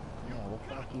 Yeah, well,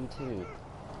 fuck you too.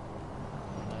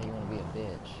 Now you wanna be a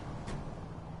bitch.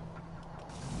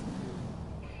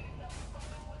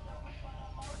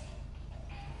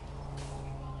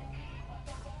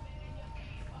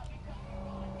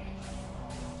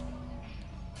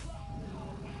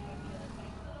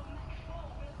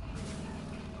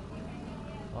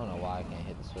 I don't know why I can't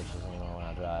hit the switches anymore when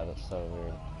I drive. That's so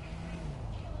weird.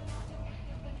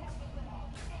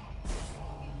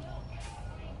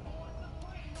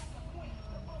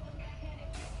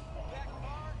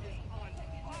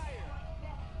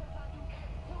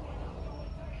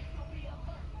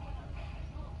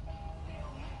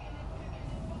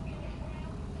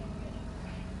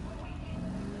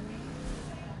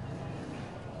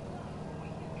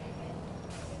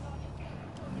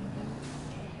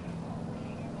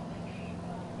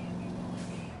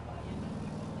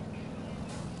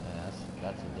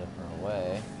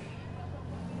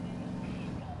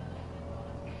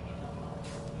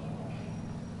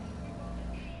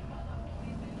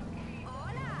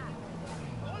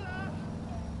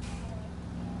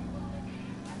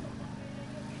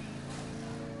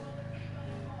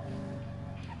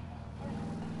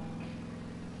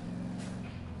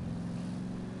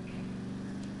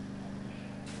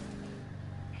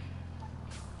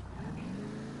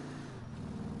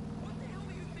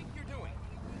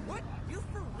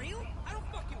 real? I don't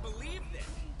fucking believe this.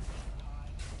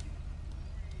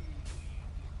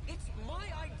 It's my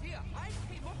idea. I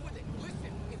came up with it.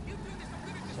 Listen, if you do this, I'm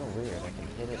gonna So weird. I can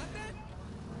hit it. got that?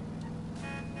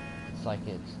 It's like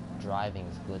it's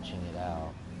driving's glitching it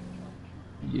out.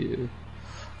 Yeah.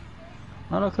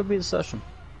 I don't know, it could be the session.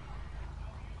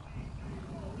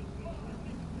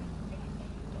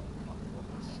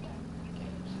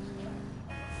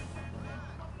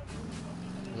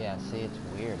 Yeah, see, it's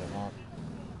weird. It won't.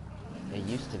 It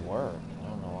used to work. I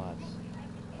don't know why it's.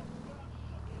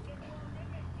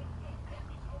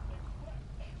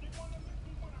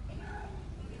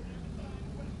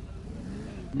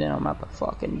 Then I'm at the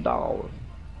fucking door.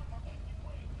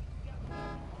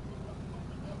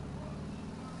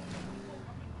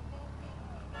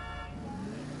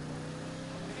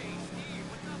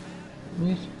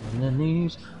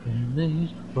 Knees,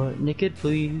 but naked,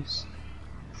 please.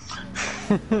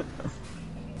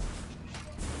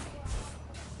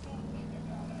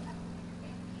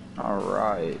 All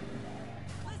right.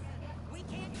 We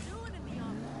can't do it in the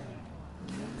office.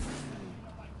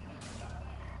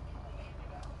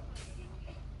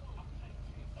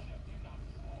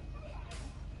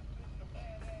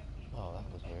 Oh, that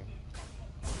was weird.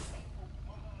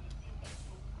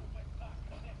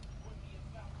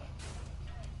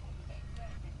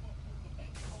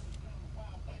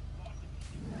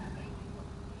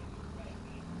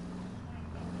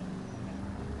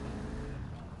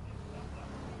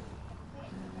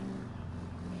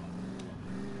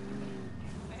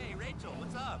 Hey, Rachel,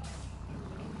 what's up?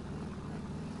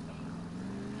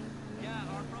 Yeah,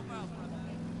 our profile's from the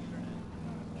internet.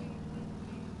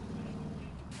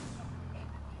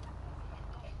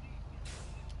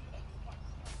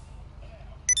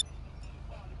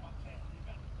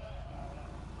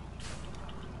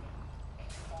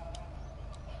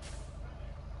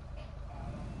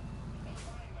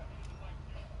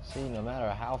 See, no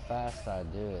matter how fast I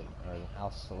do it or how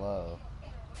slow,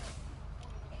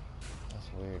 that's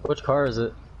weird. Which car is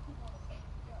it?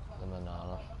 The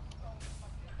Manana.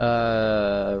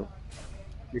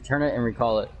 Return it and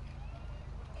recall it.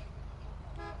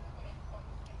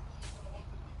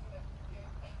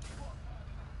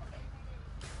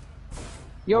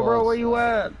 Yo, Well, bro, where it's, you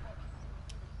at?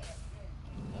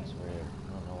 That's weird.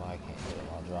 I don't know why I can't get it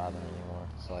while driving anymore.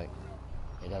 It's like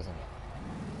it doesn't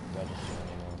register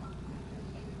anymore.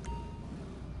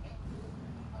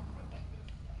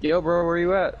 Yo, bro, where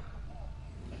you at?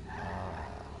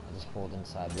 I just pulled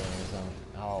inside Benny's.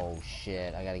 Oh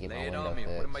shit! I gotta get my Lay it window on me.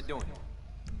 fixed. What am I doing?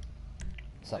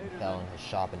 Something fell in his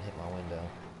shop and hit my window.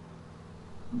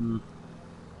 Hmm.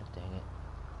 Oh, dang it.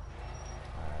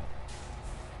 Alright.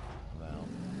 I'm out.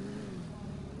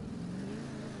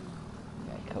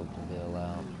 Gotta coat the bill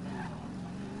out.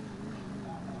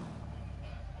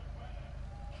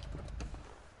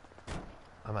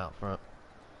 I'm out front.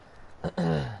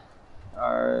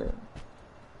 Alright.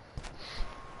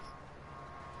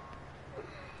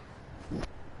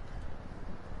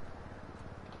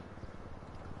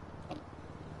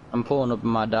 I'm pulling up in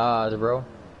my Dodge, bro.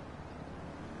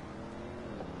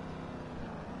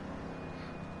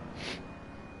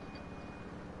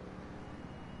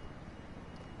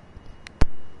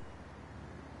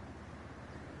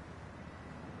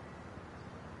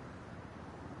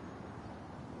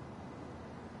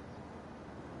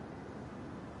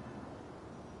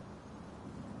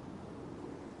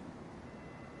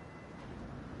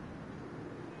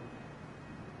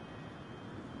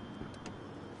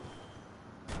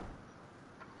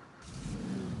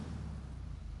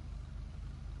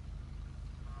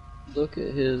 Look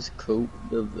at his coat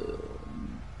de ville.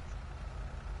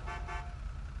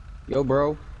 Yo,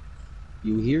 bro.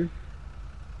 You here?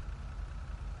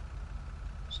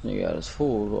 This nigga got his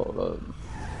full rolled up.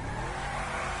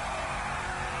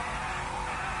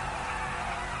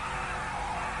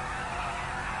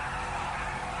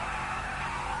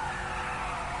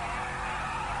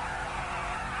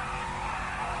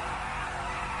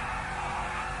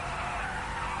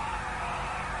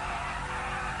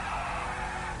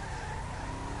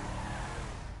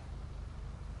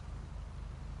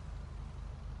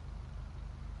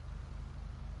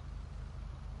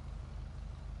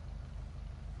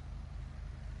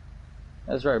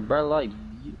 That's right, bro. Like,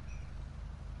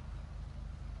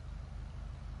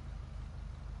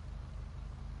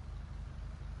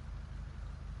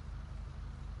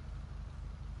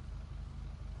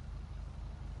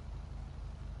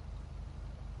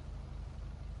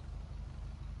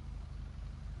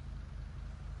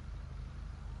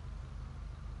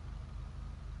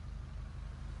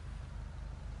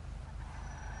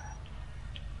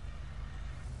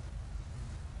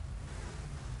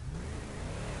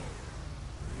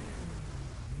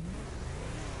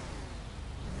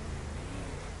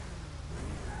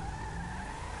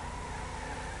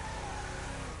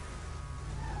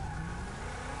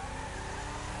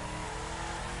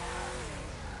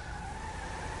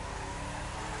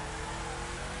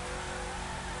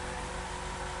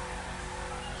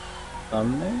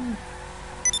 Thumbnail?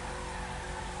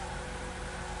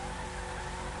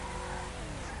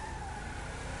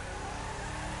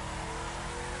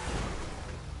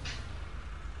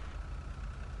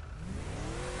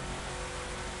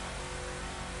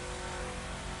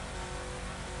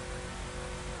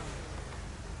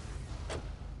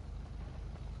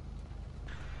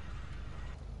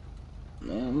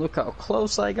 Man, look how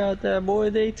close I got that boy.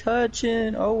 They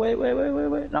touching. Oh, wait.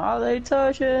 Nah, they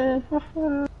touching.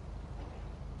 I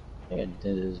think I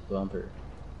did his bumper.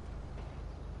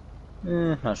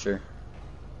 Not sure.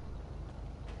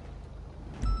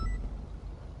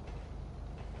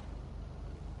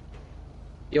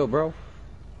 Yo, bro.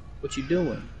 What you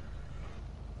doing?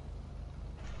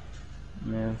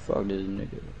 Man, fuck this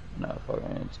nigga. Nah, fuck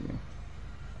into me.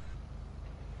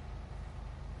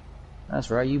 That's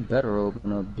right, you better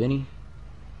open up, Benny.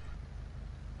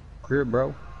 Crib,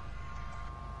 bro.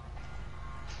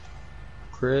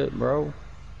 Crib, bro.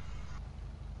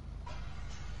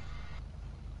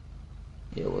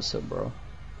 Yeah, what's up, bro?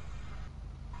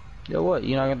 Yo, what?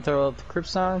 You not gonna throw up the crib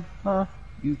sign? Huh?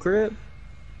 You crib?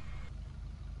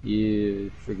 Yeah,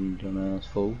 freaking dumbass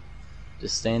fool.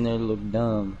 Just stand there and look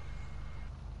dumb.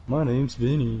 My name's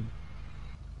Benny.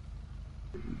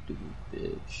 Stupid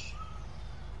bitch.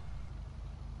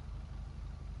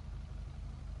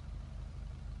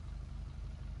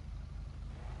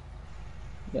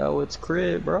 Yo, it's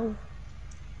crib, bro.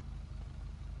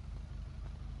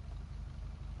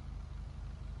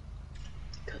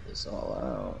 Cut this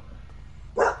all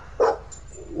out.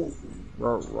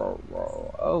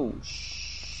 Row. Oh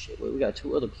shit! Wait, we got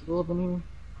 2 other people up in here.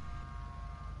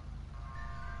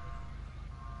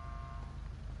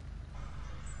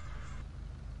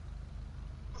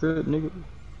 Crib, nigga.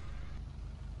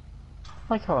 I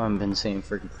like how I haven't been saying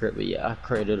freaking crib, but yeah, I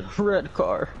created a red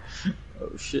car.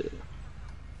 Oh shit.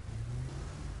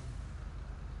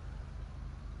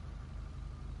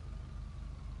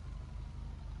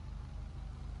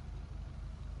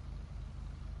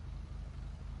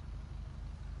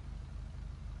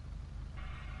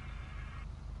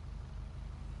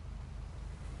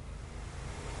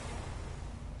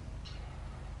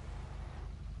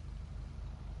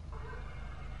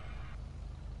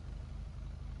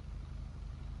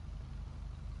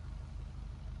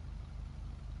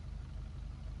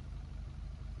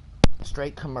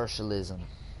 Straight commercialism.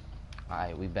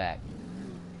 Alright, we back.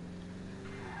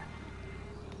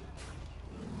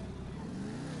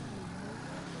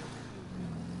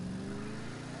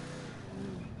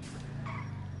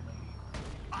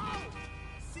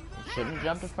 Shouldn't have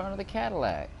jumped in front of the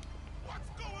Cadillac.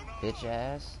 Bitch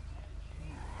ass.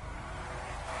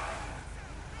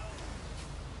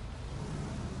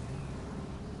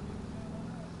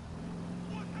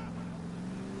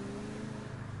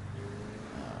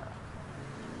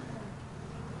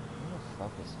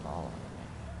 Is following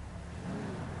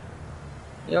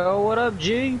me. Yo, what up,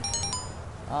 G?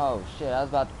 Oh shit, I was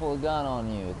about to pull a gun on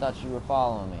you. I thought you were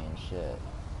following me and shit.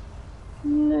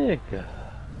 Nigga.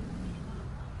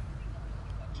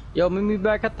 Yo, meet me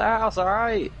back at the house,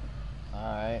 alright?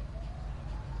 Alright.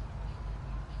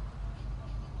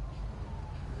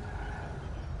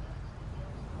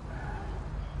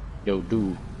 Yo,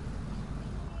 dude.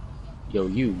 Yo,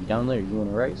 you down there, you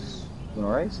wanna race? You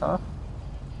wanna race, huh?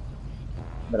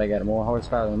 But I got more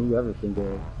horsepower than you ever think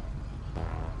of.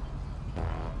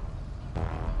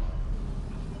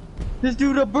 This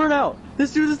dude a burnout!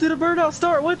 This dude just did a burnout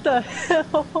start! What the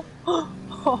hell?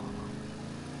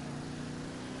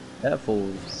 That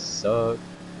fool sucked.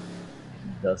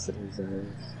 Dusted his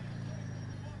ass.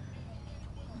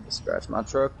 Scratch my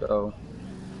truck though.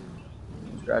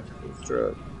 Scratch his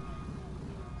truck.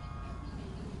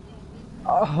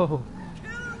 Oh!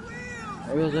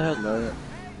 There goes the headlight.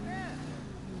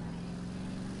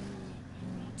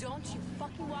 Don't you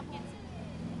fucking walk in.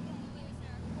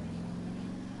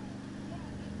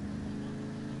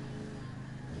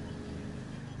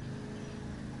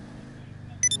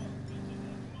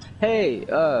 Hey,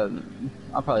 I'm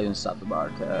probably gonna stop the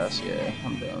broadcast. Yeah,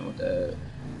 I'm done with that.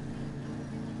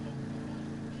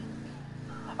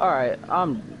 Alright,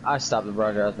 I stopped the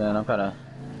broadcast, man. I'm kinda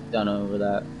done over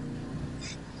that.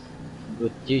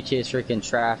 With GTA's freaking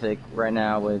traffic right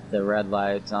now with the red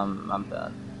lights, I'm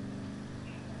done.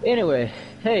 Anyway,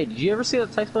 hey, did you ever see the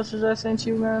text message I sent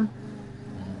you, man?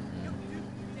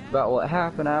 About what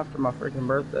happened after my freaking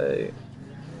birthday?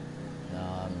 No,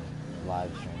 I'm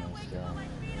live streaming still.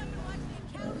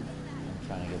 I'm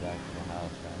trying to get back to the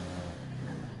house right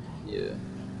now. Yeah.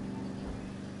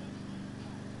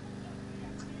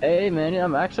 Hey, man,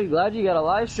 I'm actually glad you got a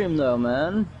live stream though,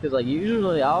 man. Cause like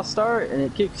usually I'll start and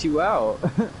it kicks you out.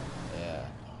 Yeah.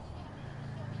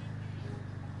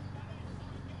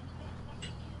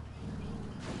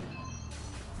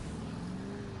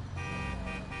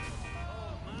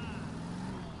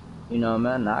 You know,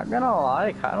 man, not gonna lie,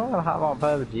 I kinda wanna hop on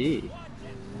PUBG.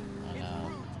 I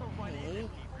know. Hey,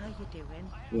 how you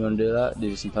doing? You wanna do that?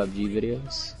 Do some PUBG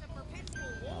videos?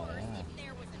 Oh yeah.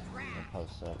 Let me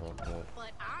post that real quick.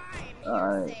 But I'm here to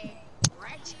Alright. say,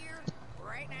 right here,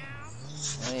 right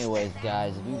now, Anyways,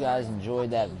 guys, if you guys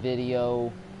enjoyed that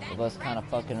video of us kind of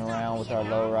fucking around with our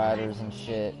lowriders and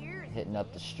shit, hitting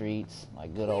up the streets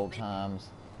like good old times,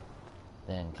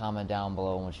 then comment down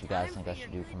below what you guys think I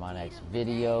should do for my next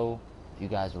video. If you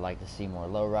guys would like to see more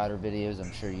lowrider videos,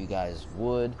 I'm sure you guys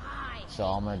would. So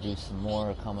I'm gonna do some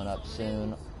more coming up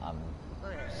soon. I'm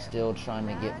still trying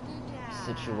to get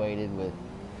situated with,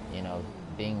 you know,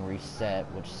 being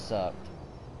reset, which sucked.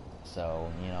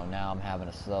 So, you know, now I'm having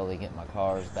to slowly get my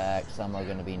cars back. Some are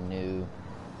going to be new,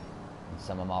 and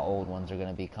some of my old ones are going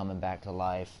to be coming back to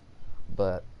life.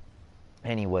 But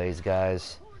anyways,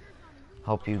 guys,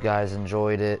 hope you guys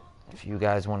enjoyed it. If you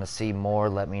guys want to see more,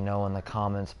 let me know in the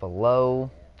comments below.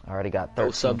 I already got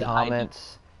 13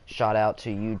 comments. Shout out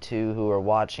to you two who are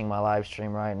watching my live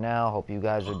stream right now. Hope you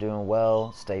guys are doing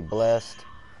well. Stay blessed.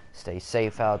 Stay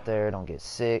safe out there. Don't get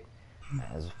sick.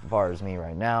 As far as me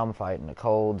right now, I'm fighting a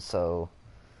cold, so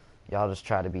y'all just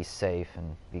try to be safe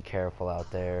and be careful out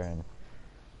there, and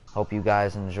hope you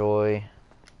guys enjoy.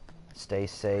 Stay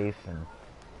safe, and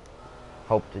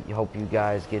hope you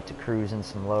guys get to cruising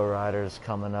some lowriders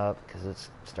coming up, because it's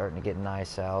starting to get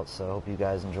nice out. So hope you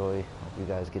guys enjoy. Hope you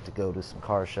guys get to go to some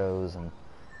car shows and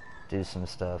do some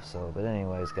stuff. So, but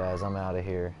anyways, guys, I'm out of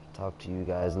here. Talk to you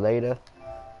guys later.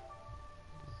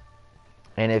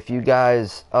 And if you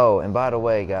guys, oh, and by the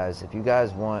way, guys, if you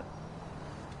guys want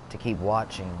to keep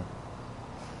watching,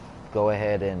 go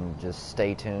ahead and just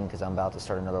stay tuned, because I'm about to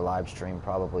start another live stream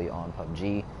probably on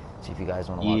PUBG. So if you guys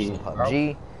want to watch some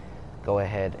PUBG, go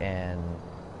ahead and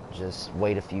just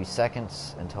wait a few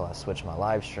seconds until I switch my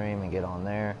live stream and get on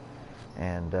there.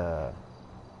 And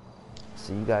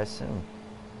see you guys soon.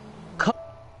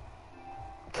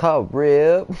 Come,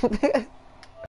 rip.